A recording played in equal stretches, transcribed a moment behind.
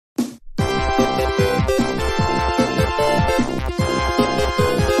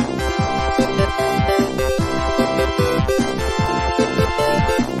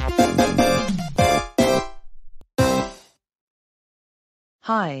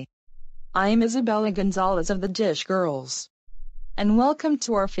Hi. I'm Isabella Gonzalez of the Dish Girls. And welcome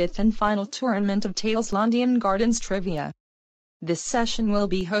to our fifth and final tournament of Tailslandian Gardens Trivia. This session will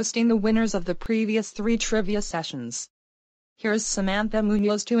be hosting the winners of the previous 3 trivia sessions. Here's Samantha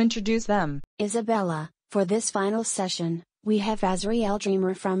Munoz to introduce them. Isabella, for this final session, we have Asriel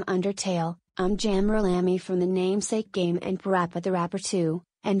Dreemurr from Undertale, Umjammer Lammy from the Namesake game and Parappa the Rapper 2,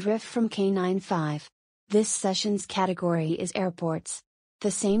 and Riff from K95. This session's category is airports. The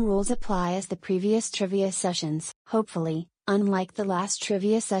same rules apply as the previous trivia sessions. Hopefully, unlike the last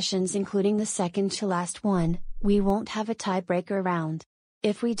trivia sessions including the second to last one, we won't have a tiebreaker round.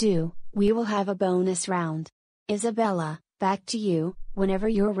 If we do, we will have a bonus round. Isabella, back to you, whenever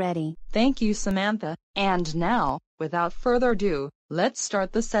you're ready. Thank you, Samantha. And now, without further ado, let's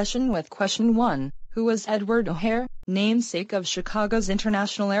start the session with question 1. Who was Edward O'Hare, namesake of Chicago's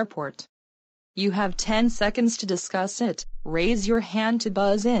International Airport? You have 10 seconds to discuss it. Raise your hand to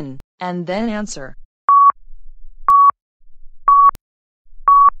buzz in, and then answer.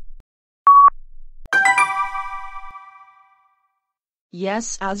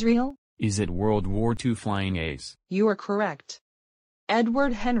 Yes, Asriel? Is it World War II Flying Ace? You are correct.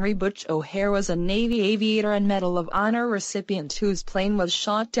 Edward Henry Butch O'Hare was a Navy aviator and Medal of Honor recipient whose plane was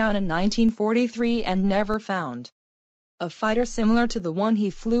shot down in 1943 and never found. A fighter similar to the one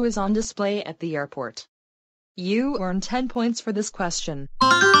he flew is on display at the airport. You earn 10 points for this question.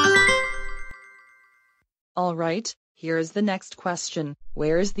 Alright, here's the next question.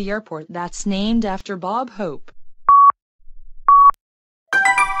 Where is the airport that's named after Bob Hope?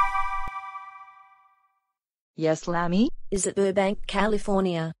 Yes, Lammy? Is it Burbank,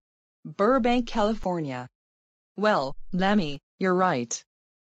 California? Burbank, California. Well, Lammy, you're right.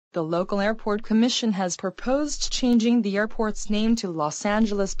 The local airport commission has proposed changing the airport's name to Los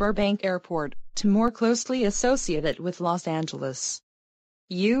Angeles Burbank Airport, to more closely associate it with Los Angeles.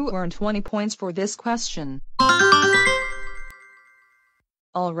 You earn 20 points for this question.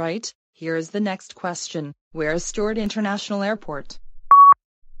 Alright, here's the next question. Where is Stewart International Airport?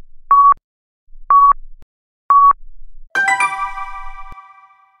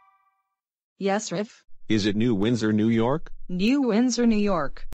 Yes, Riff? Is it New Windsor, New York? New Windsor, New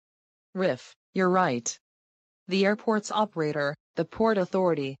York. Riff, you're right. The airport's operator, the Port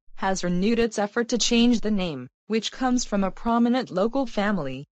Authority, has renewed its effort to change the name, which comes from a prominent local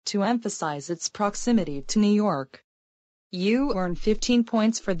family, to emphasize its proximity to New York. You earn 15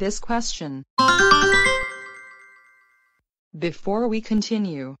 points for this question. Before we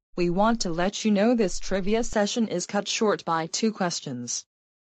continue, we want to let you know this trivia session is cut short by 2 questions.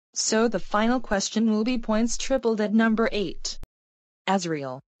 So the final question will be points tripled at number 8.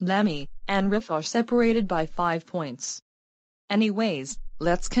 Asriel, Lammy, and Riff are separated by 5 points. Anyways,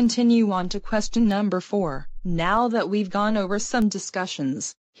 let's continue on to question number 4. Now that we've gone over some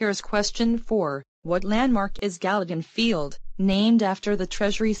discussions, here's question 4. What landmark is Gallatin Field, named after the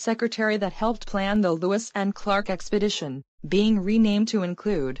Treasury Secretary that helped plan the Lewis and Clark expedition, being renamed to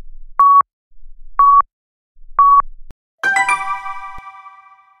include?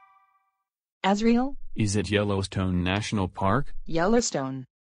 Asriel? Is it Yellowstone National Park? Yellowstone.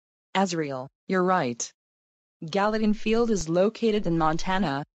 Asriel, you're right. Gallatin Field is located in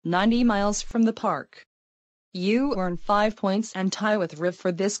Montana, 90 miles from the park. You earn 5 points and tie with Riff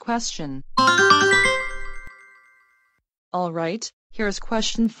for this question. Alright, here's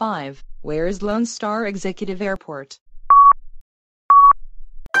question 5. Where is Lone Star Executive Airport?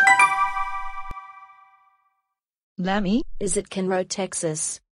 Lammy? Is it Conroe,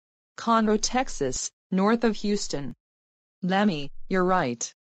 Texas? Conroe, Texas, north of Houston. Lammy, you're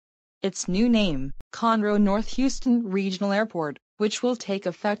right. Its new name, Conroe North Houston Regional Airport, which will take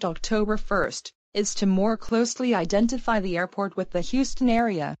effect October 1st, is to more closely identify the airport with the Houston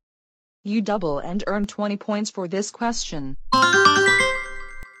area. You double and earn 20 points for this question.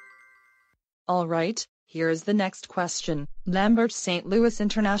 Alright, here's the next question. Lambert St. Louis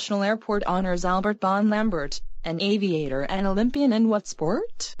International Airport honors Albert Bon Lambert, an aviator and Olympian in what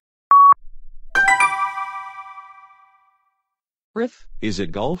sport? Riff? Is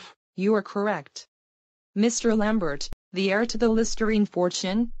it golf? You are correct. Mr. Lambert, the heir to the Listerine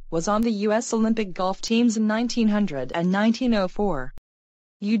fortune, was on the U.S. Olympic golf teams in 1900 and 1904.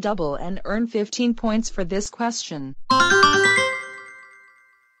 You double and earn 15 points for this question.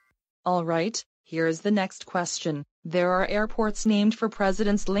 Alright, here's the next question. There are airports named for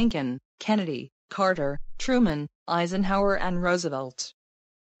Presidents Lincoln, Kennedy, Carter, Truman, Eisenhower and Roosevelt.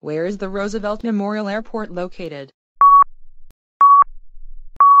 Where is the Roosevelt Memorial Airport located?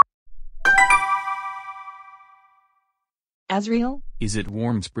 Asriel? Is it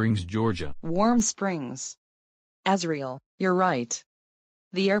Warm Springs, Georgia? Warm Springs. Asriel, you're right.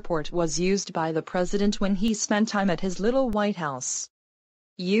 The airport was used by the president when he spent time at his little White House.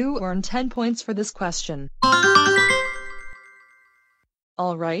 You earn 10 points for this question.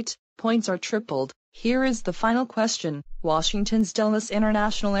 Alright, points are tripled. Here is the final question. Washington's Dulles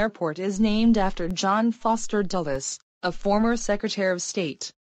International Airport is named after John Foster Dulles, a former Secretary of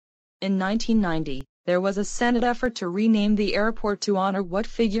State. In 1990, there was a Senate effort to rename the airport to honor what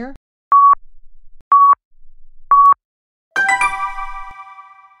figure?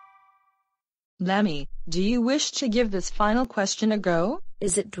 Lammy, do you wish to give this final question a go?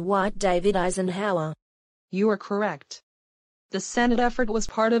 Is it Dwight David Eisenhower? You are correct. The Senate effort was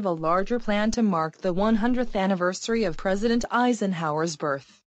part of a larger plan to mark the 100th anniversary of President Eisenhower's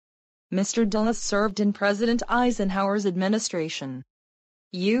birth. Mr. Dulles served in President Eisenhower's administration.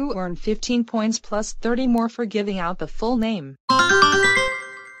 You earn 15 points plus 30 more for giving out the full name.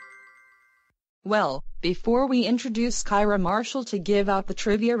 Well, before we introduce Kyra Marshall to give out the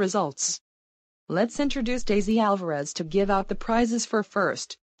trivia results, let's introduce Daisy Alvarez to give out the prizes for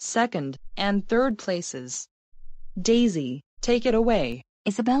first, second, and third places. Daisy, take it away.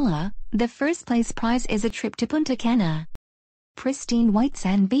 Isabella, the first place prize is a trip to Punta Cana. Pristine white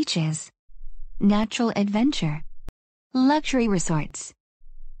sand beaches. Natural adventure. Luxury resorts.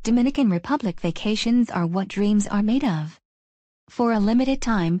 Dominican Republic vacations are what dreams are made of. For a limited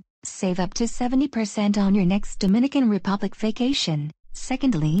time, save up to 70% on your next Dominican Republic vacation.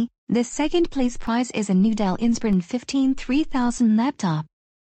 Secondly, the second place prize is a new Dell Inspiron 15 3000 laptop.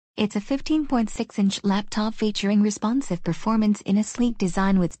 It's a 15.6-inch laptop featuring responsive performance in a sleek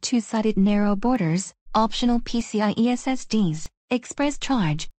design with two-sided narrow borders, optional PCIe SSDs, Express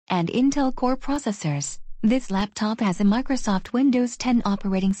Charge, and Intel Core processors. This laptop has a Microsoft Windows 10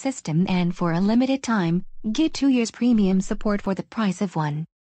 operating system and for a limited time, get 2 years premium support for the price of one.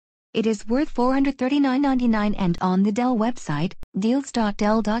 It is worth $439.99 and on the Dell website,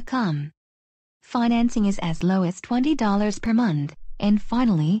 deals.dell.com. Financing is as low as $20 per month. And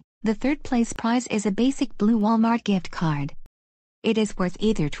finally, the third place prize is a basic blue Walmart gift card. It is worth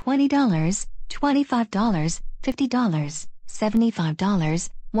either $20, $25, $50, $75,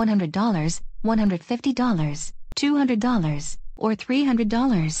 $100, $150, $200, or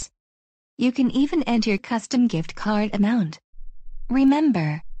 $300. You can even enter custom gift card amount.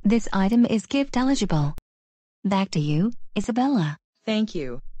 Remember, this item is gift eligible. Back to you, Isabella. Thank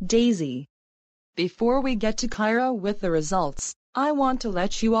you, Daisy. Before we get to Kyra with the results, I want to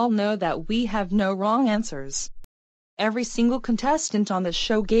let you all know that we have no wrong answers. Every single contestant on the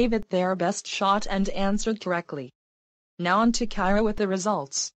show gave it their best shot and answered correctly. Now on to Kyra with the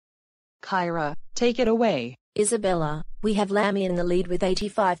results. Kyra, take it away. Isabella, we have Lammy in the lead with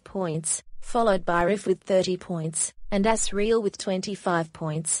 85 points, followed by Riff with 30 points, and Asriel with 25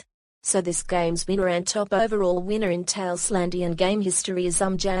 points. So this game's winner and top overall winner in Tailslandian game history is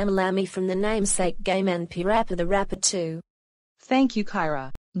Umjammer Lammy from the Namesake game and Parappa the Rapper 2. Thank you,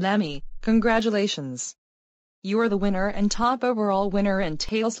 Kyra. Lammy, congratulations. You are the winner and top overall winner in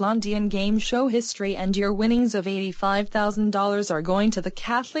Tailslandian game show history, and your winnings of $85,000 are going to the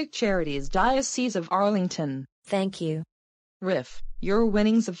Catholic Charities Diocese of Arlington. Thank you. Riff, your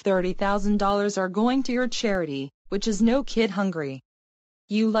winnings of $30,000 are going to your charity, which is No Kid Hungry.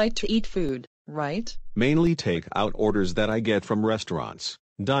 You like to eat food, right? Mainly take out orders that I get from restaurants,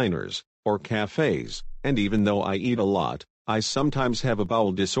 diners, or cafes, and even though I eat a lot, I sometimes have a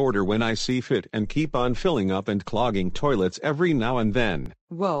bowel disorder when I see fit and keep on filling up and clogging toilets every now and then.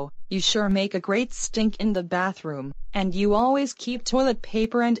 Whoa, you sure make a great stink in the bathroom, and you always keep toilet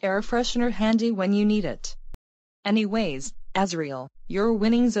paper and air freshener handy when you need it. Anyways, Asriel, your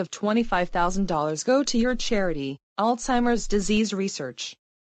winnings of $25,000 go to your charity, Alzheimer's Disease Research.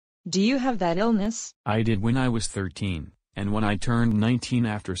 Do you have that illness? I did when I was 13, and when I turned 19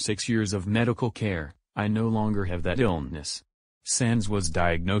 after 6 years of medical care, I no longer have that illness. Sans was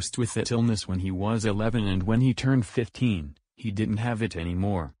diagnosed with that illness when he was 11, and when he turned 15, he didn't have it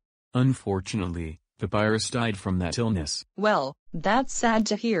anymore. Unfortunately, Papyrus died from that illness. Well, that's sad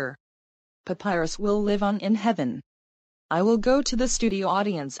to hear. Papyrus will live on in heaven. I will go to the studio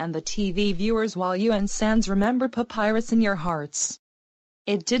audience and the TV viewers while you and Sans remember Papyrus in your hearts.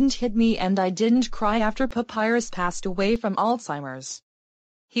 It didn't hit me and I didn't cry after Papyrus passed away from Alzheimer's.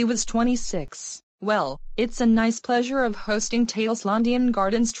 He was 26. Well, it's a nice pleasure of hosting Tailslandian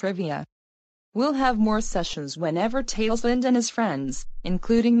Gardens Trivia. We'll have more sessions whenever Tailsland and his friends,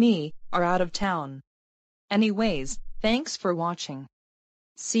 including me, are out of town. Anyways, thanks for watching.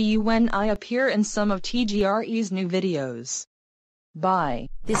 See you when I appear in some of TGRE's new videos. Bye.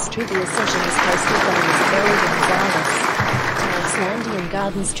 This trivia session is hosted by Isabella Gonzalez. Tailslandian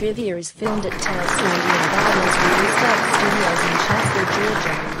Gardens trivia is filmed at Tailslandian Gardens Studios in Chatsworth,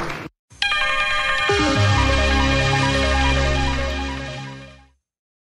 Georgia.